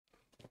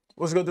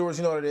What's good, doers?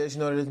 You know what it is. You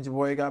know what it is. Your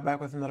boy got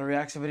back with another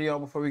reaction video.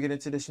 Before we get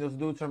into this, you know what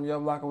to do. Turn me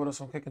up, lock it with us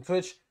on Kick and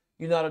Twitch.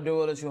 You know how to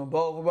do it. Let's you on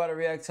both. We're about to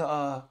react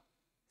to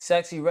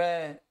Sexyy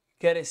Red.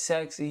 Get it,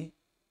 Sexy.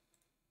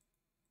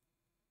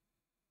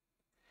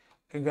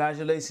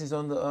 Congratulations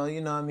on the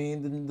you know what I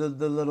mean, the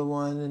little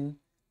one, and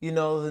you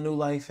know, the new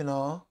life and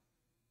all.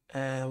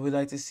 And we'd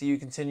like to see you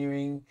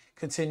continuing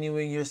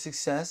your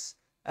success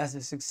as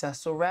a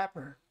successful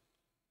rapper.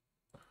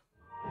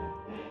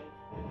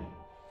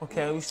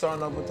 Okay, we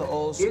starting up with the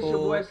old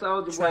school. It's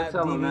your boy Soulja Boy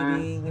telling,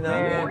 man. You know,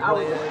 I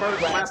was the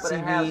first rapper to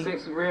have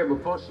Sexyy Red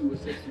before she was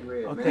Sexyy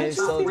Red. Okay,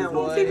 Soulja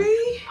Boy.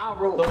 I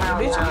wrote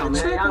Pound,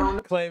 man. I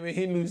don't claiming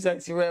he knew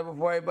Sexyy Red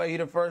before everybody. He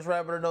the first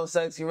rapper to know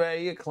Sexyy Red.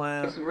 He a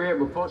clown. Sexyy Red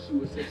before she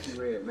was Sexyy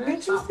Red, man.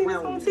 Bitch, you see this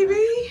on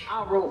TV?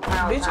 I wrote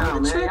Pound, man.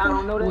 Y'all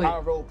don't know that? I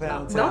wrote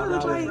Pound. Don't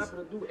look like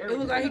it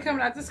look like he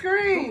coming out the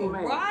screen,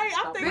 right?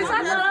 I'm thinking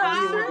I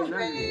thought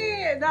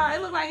man. Nah,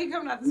 it look like he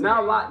coming out the screen.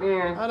 Now locked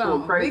in to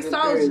a crazy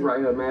experience right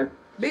here, man.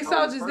 Big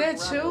Soulja's that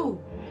you.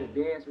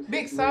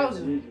 Big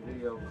Soulja.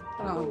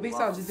 Hold on, Big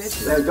Soulja's that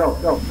you. Let's go.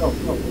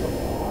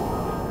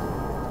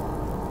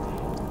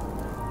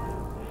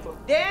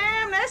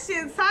 Damn, that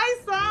shit tight,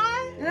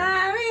 son. You know what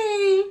I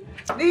mean?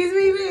 These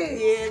be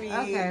big.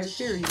 Yeah, okay,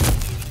 serious.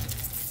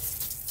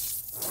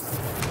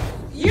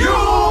 You!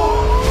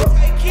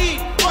 Hey,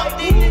 Keith, fuck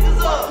these niggas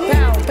up.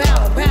 Pow, pow,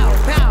 pow,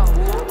 pow.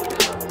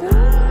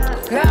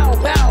 Pow,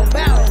 pow,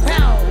 pow,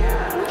 pow.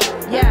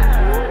 Yeah.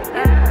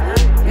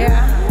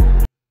 Yeah.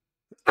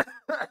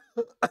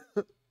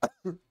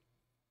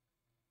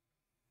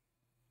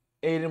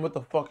 Aiden, what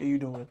the fuck are you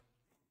doing?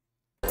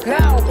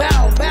 Pow,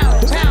 pow,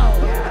 pow, pow.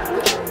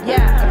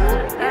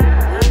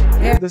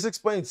 Yeah. This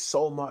explains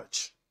so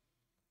much.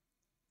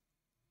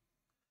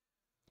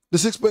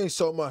 This explains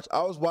so much.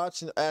 I was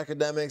watching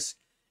Academics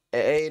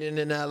and Aiden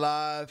in that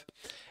live,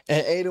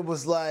 and Aiden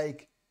was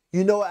like,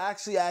 you know,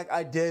 actually,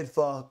 I did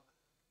fuck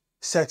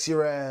Sexyy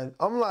Red.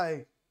 I'm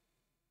like,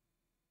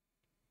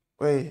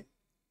 wait.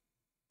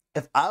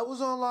 If I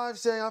was on live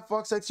saying I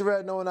fucked Sexyy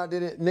Red knowing I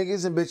didn't,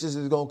 niggas and bitches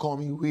is gonna call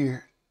me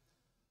weird.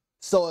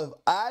 So if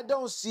I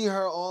don't see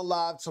her on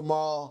live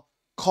tomorrow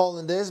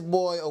calling this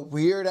boy a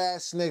weird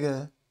ass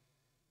nigga,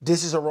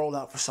 this is a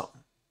rollout for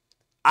something.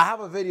 I have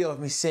a video of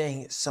me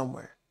saying it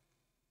somewhere.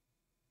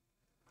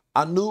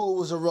 I knew it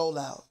was a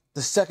rollout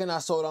the second I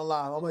saw it on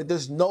live. I'm like,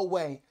 there's no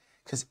way,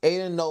 because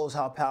Aiden knows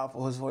how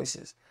powerful his voice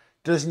is.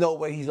 There's no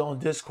way he's on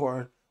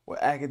Discord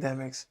with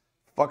Academics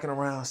fucking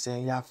around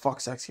saying, yeah, fuck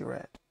Sexyy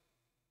Red.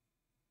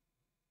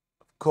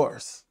 Of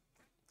course.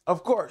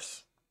 Of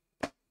course.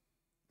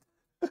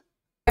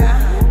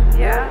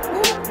 Yeah.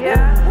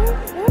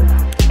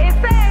 It's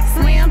sex.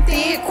 Slim,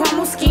 thick,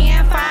 crumble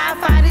skin,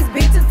 5'5", this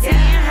bitch a 10.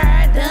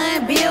 Her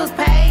done, bills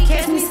paid,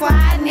 catch me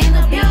sliding in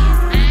the beans.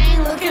 I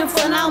ain't looking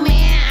for no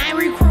man, I ain't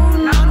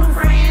recruiting no new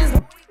friends.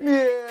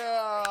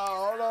 Yeah,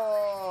 hold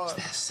on. Is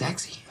that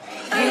sexy?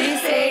 Get it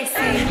sexy,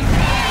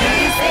 get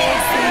it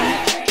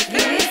sexy,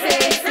 get it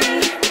sexy,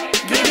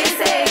 get it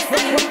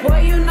sexy.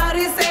 Boy, you know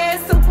this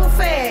ass super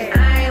fat. I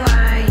ain't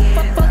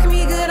lying. Fuck me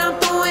good, I'm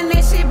throwing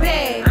that shit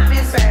back. I'm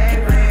his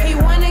favorite. He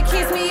wanna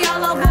kiss me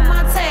all over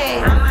my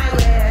tag.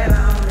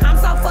 I'm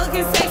so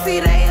fucking sexy,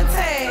 they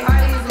attack.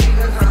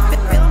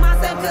 Feel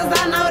myself cause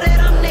I know that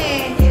I'm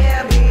there.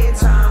 Yeah,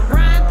 bitch, I'm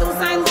riding through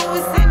St.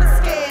 Louis in the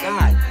scale.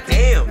 God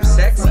damn,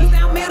 sexy. Went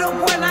down middle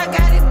point, I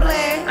got it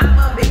black. I'm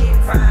a big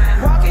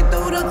fine. Walking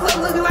through the club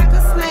looking like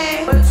a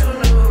snack. But you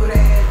knew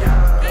that,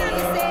 dog.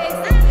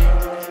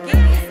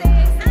 Get it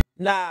sexy.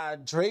 Nah,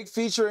 Drake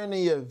featuring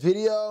in your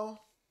video.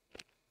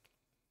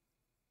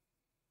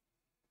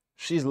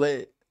 She's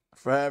lit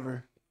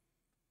forever.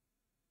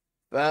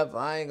 Forever,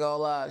 I ain't gonna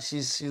lie.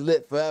 She's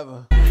lit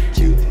forever.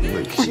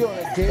 She on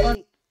a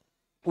date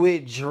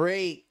with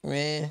Drake,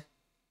 man.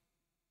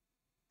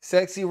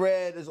 Sexyy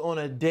Red is on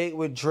a date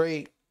with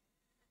Drake.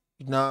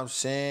 You know what I'm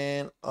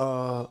saying?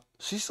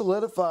 She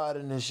solidified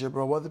in this shit,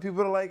 bro. Whether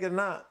people like it or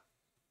not.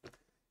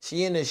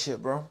 She in this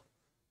shit, bro.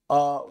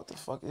 What the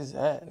fuck is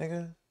that,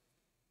 nigga?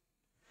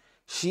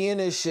 She in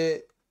this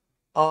shit.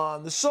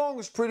 The song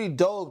is pretty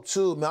dope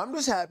too, man. I'm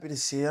just happy to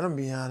see it, I'm gonna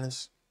be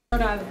honest.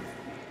 $4.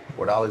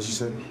 $4 you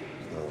said?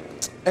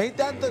 Ain't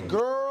that the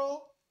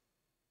girl?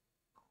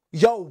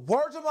 Yo,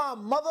 word to my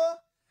mother,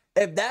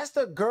 if that's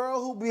the girl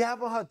who be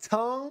having her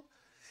tongue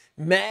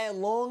mad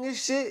long and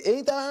shit,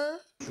 ain't that her?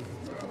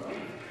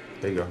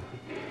 There you go.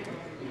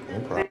 No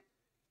problem.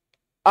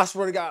 I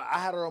swear to God, I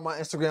had her on my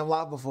Instagram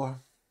live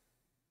before.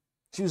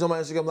 She was on my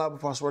Instagram live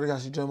before. I swear to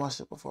God, she joined my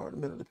shit before in the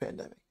middle of the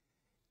pandemic.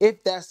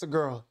 If that's the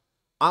girl,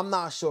 I'm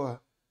not sure.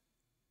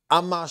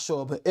 I'm not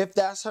sure, but if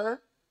that's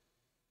her,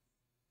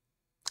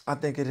 I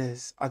think it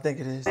is. I think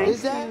it is.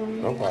 Is that?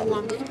 No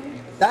problem.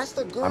 That's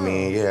the girl. I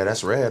mean, yeah,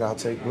 that's red. I'll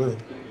take blue.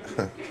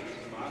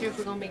 Yours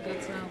is gonna be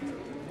good too.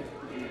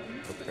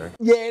 Okay.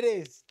 Yeah, it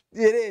is.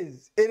 It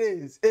is. It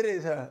is. It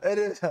is her. It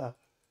is her.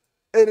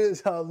 It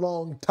is her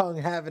long tongue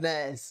having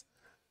ass.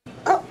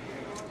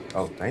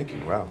 Oh, thank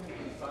you. Wow.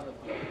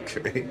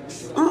 Okay.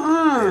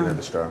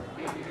 Another star.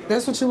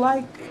 That's what you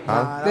like?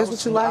 Huh? That's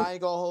what you like? I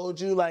ain't gonna hold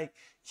you. Like,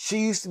 She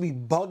used to be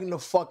bugging the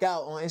fuck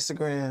out on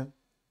Instagram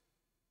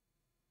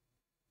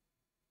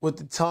with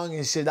the tongue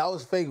and shit. That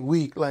was fake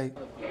weak. Like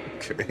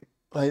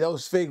that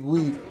was fake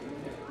weak.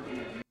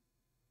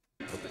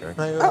 Okay.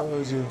 I ain't gonna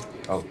hold you.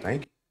 Oh,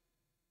 thank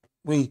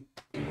Weak.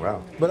 you.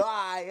 Wow. But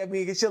I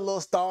mean, get your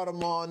little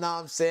stardom on. Know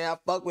what I'm saying? I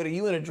fuck with it.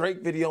 You in a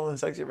Drake video and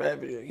Sexyy Red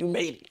video. You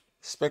made it.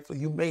 Respectfully,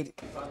 you made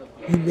it.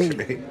 You made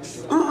it.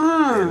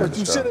 But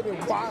you should have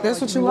been wild. That's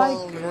what you like?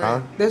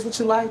 Huh? That's what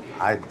you like?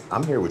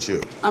 I'm here with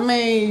you. I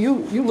mean,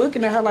 you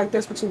looking at her like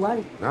that's what you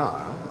like.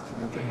 No,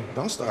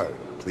 don't start.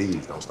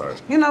 Please don't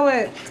start. You know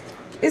what?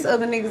 It's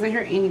other niggas in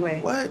here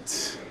anyway.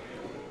 What?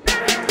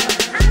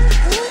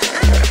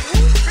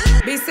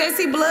 Be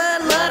sexy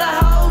blood, love the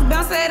hoes,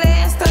 bounce that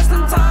ass, touch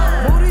them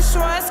toes. Booty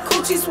shorts,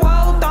 coochie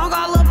swole, thong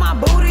all up my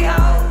booty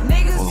hole.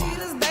 Niggas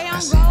cheaters, they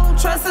on gold.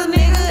 Trust a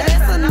nigga,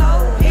 that's a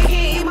no. He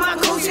can eat my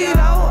coochie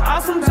though.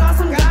 Awesome,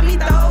 got me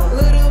though.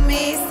 Little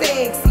Miss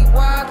Sexy,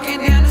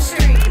 walking down the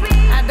street.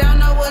 I don't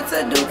know what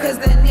to do,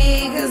 cause the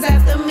niggas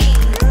after me.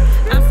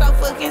 I'm so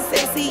fucking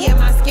sexy, yeah,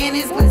 my skin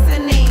is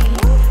glistening.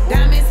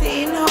 Diamonds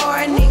hitting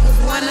hard, niggas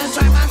wanna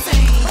try my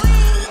team.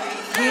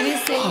 Get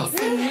it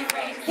sexy,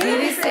 get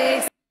it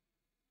sexy.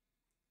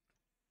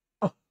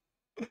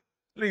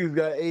 Niggas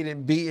got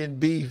Aiden beating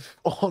beef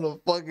on a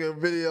fucking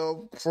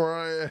video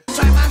crying.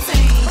 Try my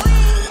team.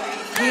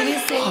 Get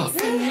it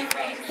sexy,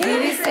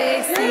 get it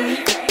sexy,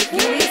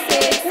 get it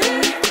sexy,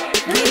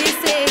 get it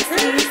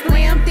sexy.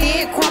 Slim,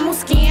 thick, caramel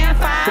skin,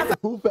 5.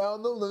 Who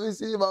found them? Let me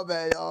see. My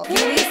bad, y'all.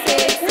 Get it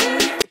sexy,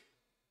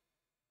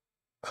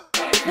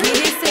 get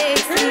it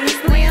sexy.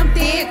 Slim,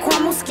 thick,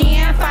 caramel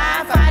skin,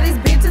 5. This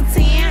bitch a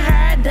 10.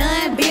 Hair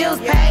done, bills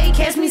paid.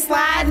 Catch me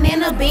sliding in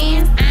the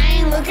Benz. I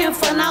ain't looking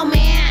for no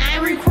man. I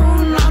ain't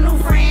recruiting no new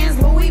friends.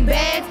 Louis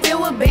bag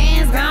filled with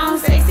bands. Gone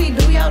sexy,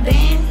 do your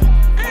dance.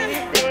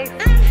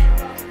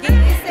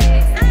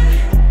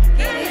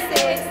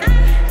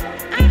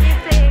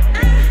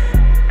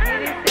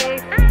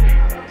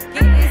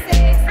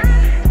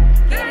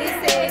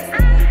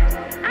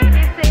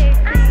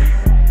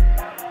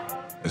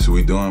 That's what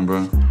we doing,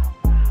 bro.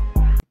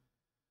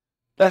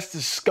 That's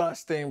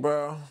disgusting,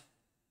 bro.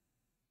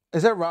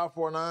 Is that Rob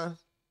 49?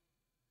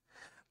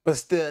 But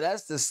still,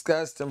 that's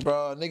disgusting,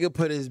 bro. Nigga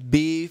put his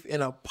beef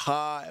in a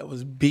pot and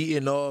was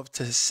beating off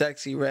to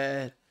Sexyy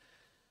Red.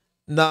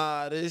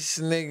 Nah, this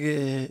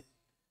nigga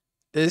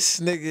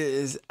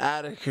is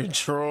out of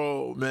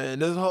control, man.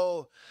 This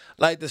whole,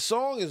 like, the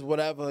song is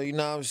whatever, you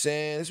know what I'm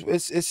saying?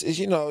 It's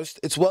you know,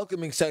 it's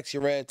welcoming Sexyy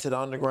Red to the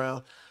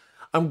underground.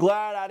 I'm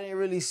glad I didn't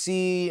really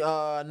see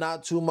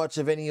not too much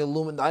of any I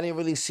didn't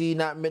really see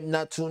not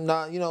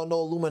you know,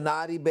 no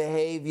Illuminati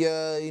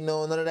behavior, you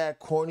know, none of that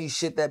corny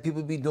shit that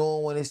people be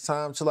doing when it's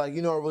time to, like,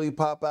 you know, really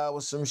pop out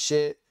with some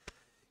shit.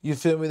 You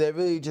feel me? They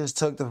really just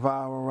took the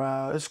viral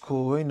route. It's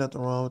cool. Ain't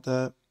nothing wrong with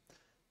that.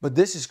 But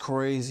this is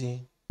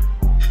crazy.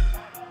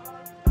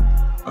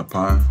 A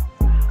pie?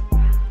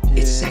 Yeah.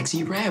 It's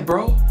Sexyy Red,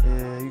 bro.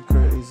 Yeah, you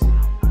crazy.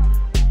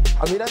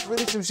 I mean, that's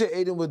really some shit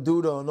Aiden would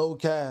do, though. No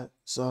cap.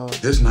 So.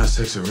 This not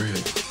Sexyy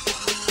Red.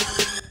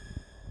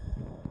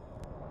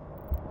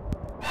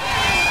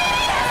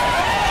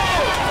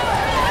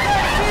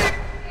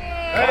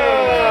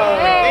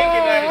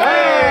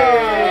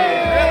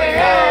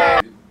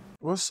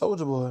 What's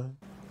Soulja Boy?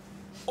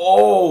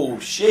 Oh,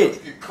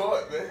 shit. Get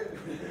caught,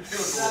 man.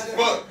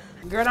 Fuck.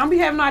 Girl, don't be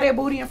having all that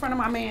booty in front of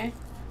my man.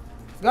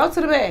 Go to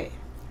the bed.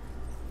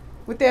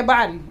 With that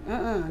body.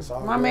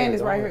 My man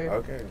is right here.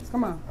 Okay.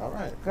 Come on. All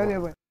right. Go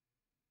that way.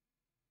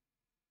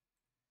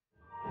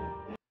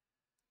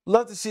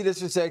 Love to see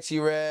this with Sexyy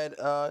Red.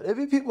 There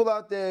be people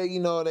out there, you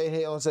know, they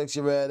hate on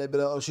Sexyy Red. They be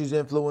like, oh, she's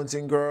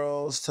influencing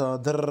girls to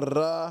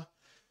da-da-da-da.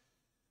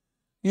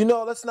 You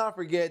know, let's not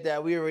forget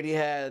that we already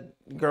had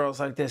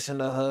girls like this in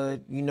the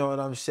hood. You know what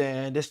I'm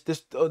saying? This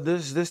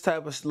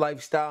type of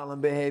lifestyle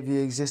and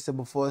behavior existed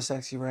before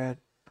Sexyy Red.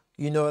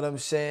 You know what I'm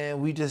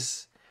saying? We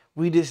just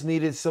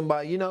needed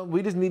somebody, you know,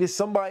 we just needed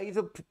somebody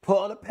to put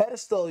on a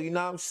pedestal, you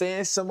know what I'm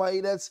saying?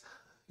 Somebody that's,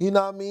 you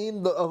know what I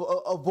mean?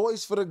 A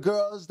voice for the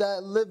girls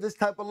that live this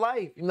type of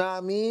life, you know what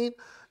I mean?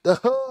 The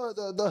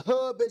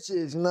hood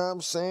bitches, you know what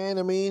I'm saying?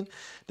 I mean,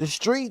 the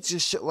streets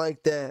and shit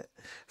like that.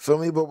 Feel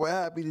me? But we're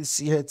happy to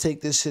see her take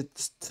this shit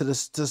to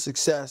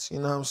success, you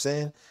know what I'm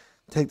saying?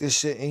 Take this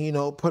shit and, you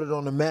know, put it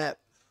on the map,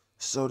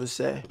 so to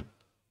say.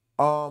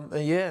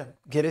 And yeah,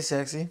 get it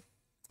sexy.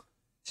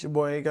 It's your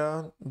boy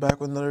Agon, back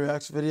with another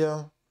reaction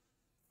video.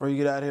 Before you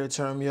get out of here,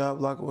 turn me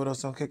up, lock it with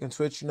us on Kick and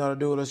Twitch. You know how to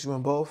do with us, you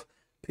and both.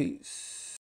 Peace.